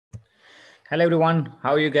Hello everyone,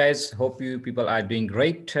 how are you guys? Hope you people are doing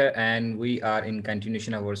great, and we are in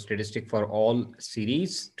continuation of our statistic for all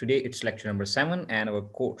series. Today it's lecture number 7 and our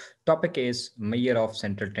topic is measure of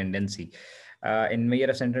central tendency. In measure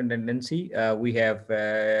of central tendency, we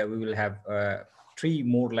will have three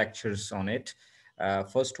more lectures on it.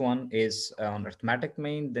 First one is on arithmetic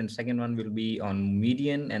mean, then second one will be on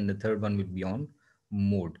median, and the third one will be on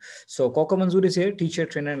mode. So Kokab Manzoor is here, teacher,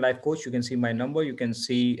 trainer, and life coach. You can see my number. You can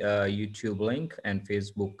see YouTube link and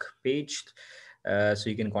Facebook page. So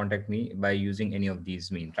you can contact me by using any of these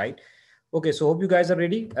means, right? Okay, so hope you guys are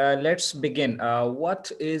ready. Let's begin. What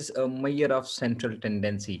is a measure of central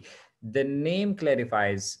tendency? The name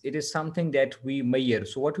clarifies. It is something that we measure.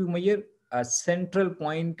 So what we measure? A central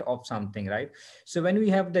point of something, right? So when we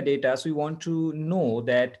have the data, so we want to know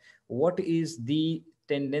that what is the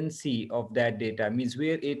tendency of that data, means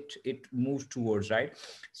where it moves towards, right?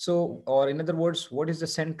 So, or in other words, what is the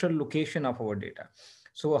central location of our data?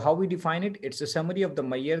 So how we define it? It's a summary of the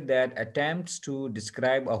measure that attempts to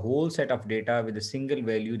describe a whole set of data with a single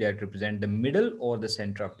value that represent the middle or the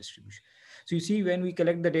center of distribution. So you see, when we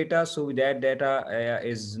collect the data, so that data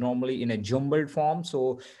is normally in a jumbled form.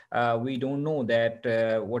 So we don't know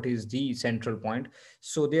that what is the central point.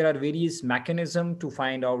 So there are various mechanisms to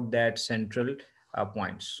find out that central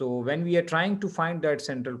point. So when we are trying to find that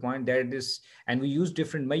central point, that is, and we use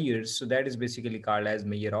different measures, so that is basically called as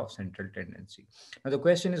measure of central tendency. Now the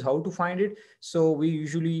question is how to find it. So we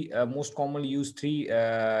usually most commonly use three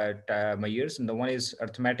measures, and the one is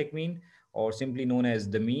arithmetic mean, or simply known as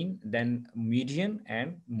the mean, then median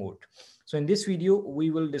and mode. So in this video,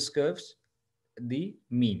 we will discuss the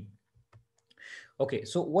mean. Okay,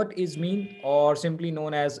 so what is mean, or simply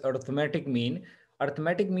known as arithmetic mean?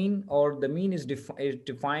 Arithmetic mean, or the mean, is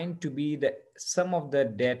defined to be the sum of the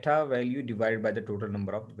data value divided by the total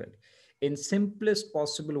number of the value. In simplest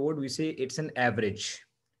possible word, we say it's an average.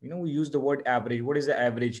 We use the word average. What is the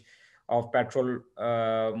average of petrol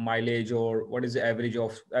mileage, or what is the average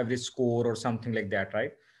of average score, or something like that,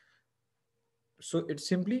 right? So it's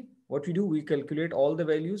simply what we do, we calculate all the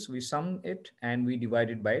values, we sum it, and we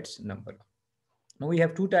divide it by its number. Now we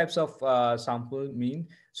have two types of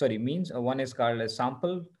means. One is called as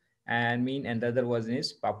sample and mean, and the other one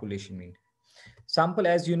is population mean. Sample,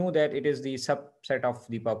 as you know, that it is the subset of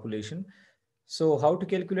the population. So how to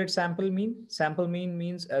calculate sample mean? Sample mean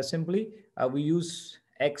means simply we use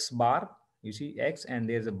X bar. You see X and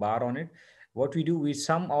there's a bar on it. What we do, we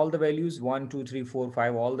sum all the values, 1, 2, 3, 4,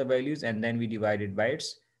 5, all the values, and then we divide it by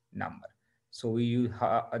its number. So we use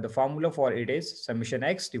the formula for it is summation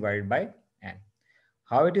X divided by N.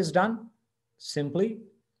 How it is done? Simply,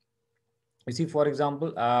 you see, for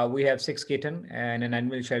example, we have 6 kittens in an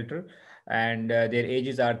animal shelter, and their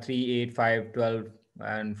ages are 3, 8, 5, 12,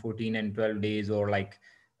 and 14 and 12 days, or like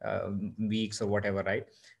weeks or whatever, right?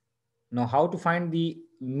 Now, how to find the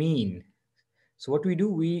mean? So what we do,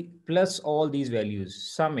 we plus all these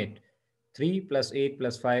values, sum it. 3 plus 8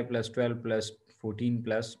 plus 5 plus 12 plus 14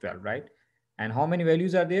 plus 12, right? And how many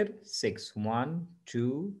values are there? 6. 1,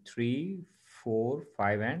 2, 3, 4,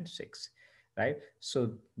 5, and 6, right?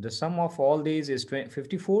 So the sum of all these is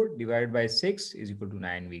 54 divided by 6 is equal to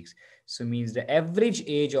 9 weeks. So means the average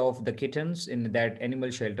age of the kittens in that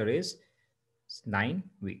animal shelter is 9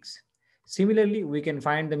 weeks. Similarly, we can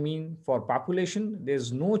find the mean for population.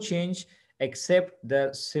 There's no change except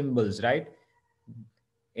the symbols, right?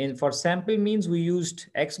 And for sample means we used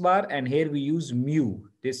X bar, and here we use mu.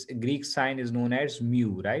 This Greek sign is known as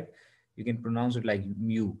mu, right? You can pronounce it like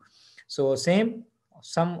mu. So same,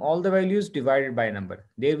 sum all the values divided by number.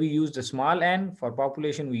 There we use the small n. For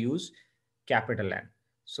population, we use capital N.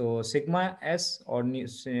 So sigma S, or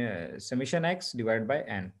summation X divided by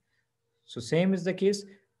N. So same is the case.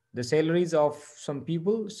 The salaries of some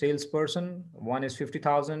people, salesperson, one is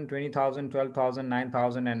 50,000, 20,000, 12,000,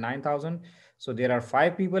 9,000, and 9,000. So there are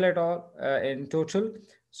 5 people at all in total.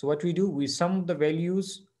 So what we do, we sum the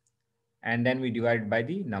values and then we divide by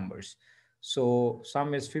the numbers. So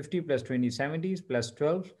sum is 50 plus 20, 70 plus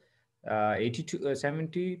 12, 82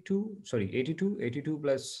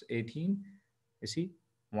 plus 18, you see,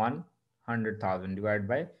 100,000 divided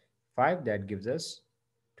by 5, that gives us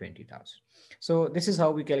 20,000. So this is how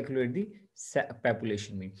we calculate the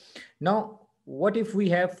population mean. Now, what if we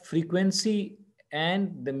have frequency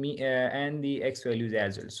and the X values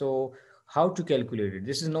as well? So how to calculate it?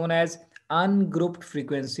 This is known as ungrouped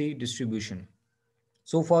frequency distribution.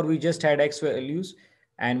 So far we just had X values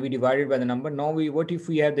and we divided by the number. Now what if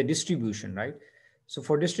we have the distribution, right? So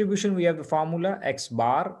for distribution, we have the formula X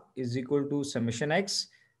bar is equal to summation X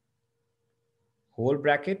whole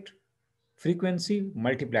bracket frequency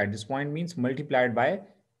multiplied. This point means multiplied by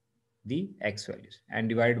the x values and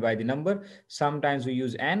divided by the number. Sometimes we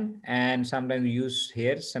use n and sometimes we use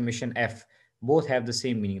here summation f. Both have the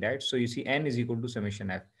same meaning, right? So you see n is equal to summation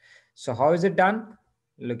f. So how is it done?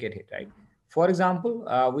 Look at it, right? For example,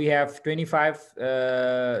 we have 25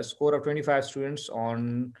 score of 25 students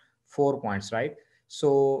on 4 points, right?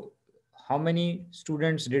 So how many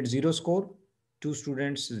students did zero score? Two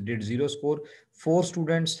students did zero score. Four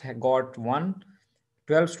students got one.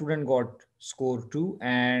 12 students got score 2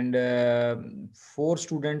 and 4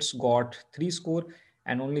 students got 3 score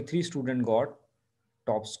and only 3 students got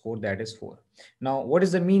top score, that is 4. Now what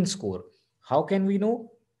is the mean score? How can we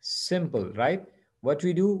know? Simple, right? What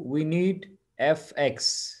we do, we need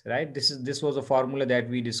fx, right? This was a formula that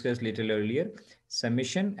we discussed little earlier,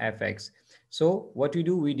 summation fx. So what we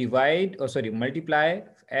do, we divide, or sorry, multiply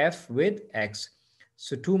f with x.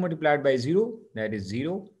 So 2 multiplied by 0, that is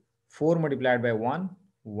 0. 4 multiplied by 1,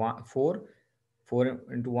 4. 4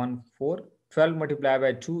 into 1, 4. 12 multiplied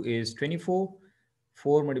by 2 is 24.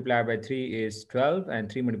 4 multiplied by 3 is 12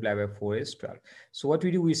 and 3 multiplied by 4 is 12. So what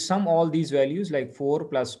we do, we sum all these values like 4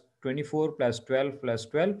 plus 24 plus 12 plus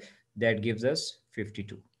 12, that gives us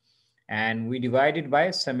 52. And we divide it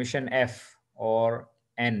by summation f or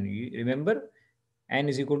n. You remember, n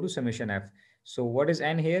is equal to summation f. So what is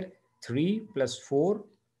n here? 3 plus 4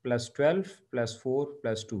 plus 12 plus 4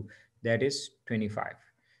 plus 2, that is 25.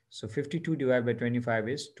 So 52 divided by 25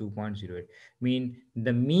 is 2.08. Mean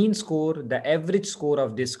the mean score, the average score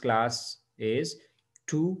of this class is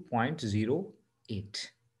 2.08.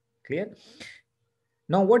 Clear?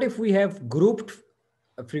 Now, what if we have grouped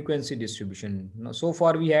frequency distribution? Now, so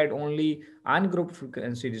far we had only ungrouped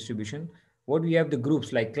frequency distribution. What we have the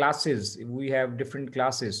groups like classes, we have different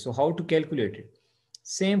classes. So how to calculate it?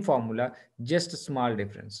 Same formula, just a small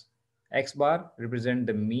difference. X bar represent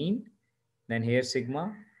the mean, then here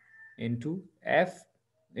sigma into f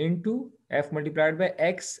multiplied by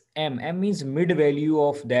x m. M means mid value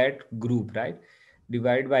of that group, right?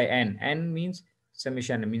 Divided by n. N means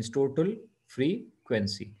summation, means total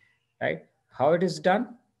frequency, right? How it is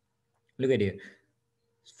done? Look at here.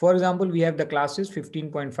 For example, we have the classes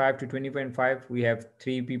 15.5 to 20.5. We have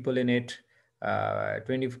 3 people in it.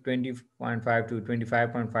 20.5 to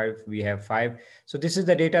 25.5, we have 5. So this is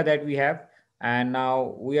the data that we have. And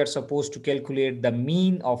now we are supposed to calculate the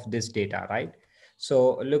mean of this data, right?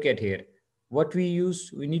 So look at here. What we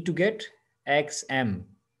use, we need to get XM.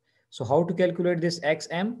 So how to calculate this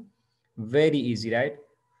XM? Very easy, right?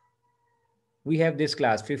 We have this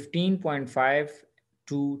class 15.5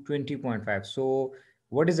 to 20.5. So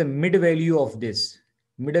what is the mid value of this?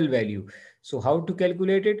 Middle value. So how to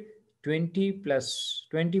calculate it? 20 plus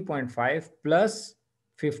 20.5 plus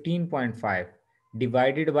 15.5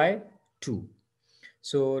 divided by 2.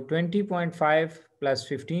 So 20.5 plus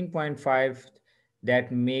 15.5,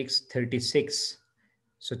 that makes 36.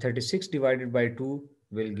 So 36 divided by 2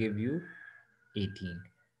 will give you 18,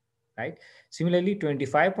 right? Similarly,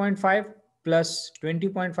 25.5 plus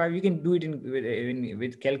 20.5, you can do it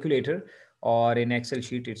with calculator or in Excel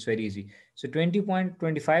sheet, it's very easy. So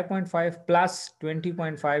 25.5 plus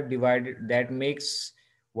 20.5 divided, that makes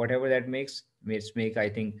whatever that makes, let's make, I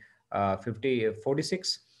think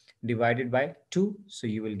 46 divided by 2. So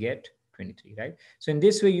you will get 23, right? So in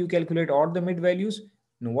this way, you calculate all the mid values.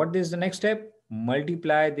 Now what is the next step?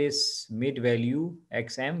 Multiply this mid value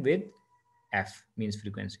XM with F, means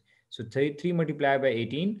frequency. So 3 multiplied by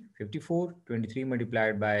 18, 54, 23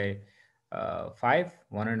 multiplied by 5,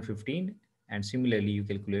 115. And similarly, you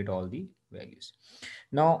calculate all the values.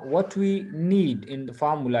 Now, what we need in the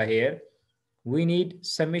formula here, we need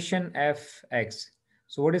summation fx.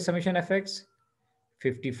 So what is summation fx?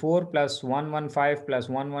 54 plus 115 plus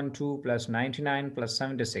 112 plus 99 plus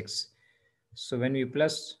 76. So when we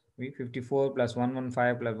plus 54 plus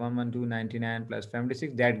 115 plus 112, 99 plus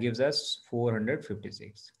 76, that gives us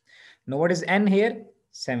 456. Now what is n here?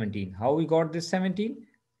 17. How we got this 17?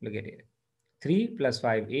 Look at it. 3 plus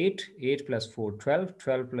 5, 8, 8 plus 4, 12,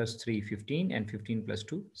 12 plus 3, 15, and 15 plus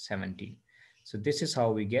 2, 17. So this is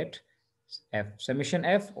how we get f, summation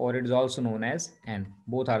f, or it is also known as n.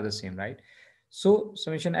 Both are the same, right? So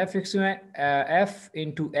summation f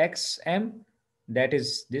into xm, that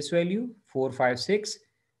is this value 456,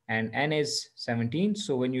 and n is 17.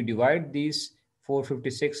 So when you divide these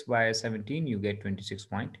 456 by 17, you get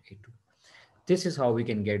 26.82. This is how we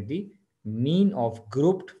can get the mean of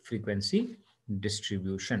grouped frequency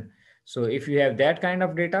distribution. So if you have that kind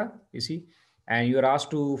of data, you see, and you are asked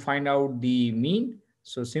to find out the mean,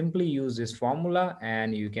 so simply use this formula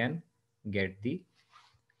and you can get the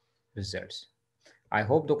results. I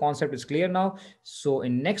hope the concept is clear now. So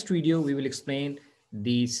in next video, we will explain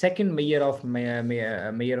the second measure of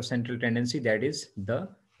central tendency, that is the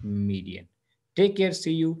median. Take care.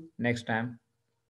 See you next time.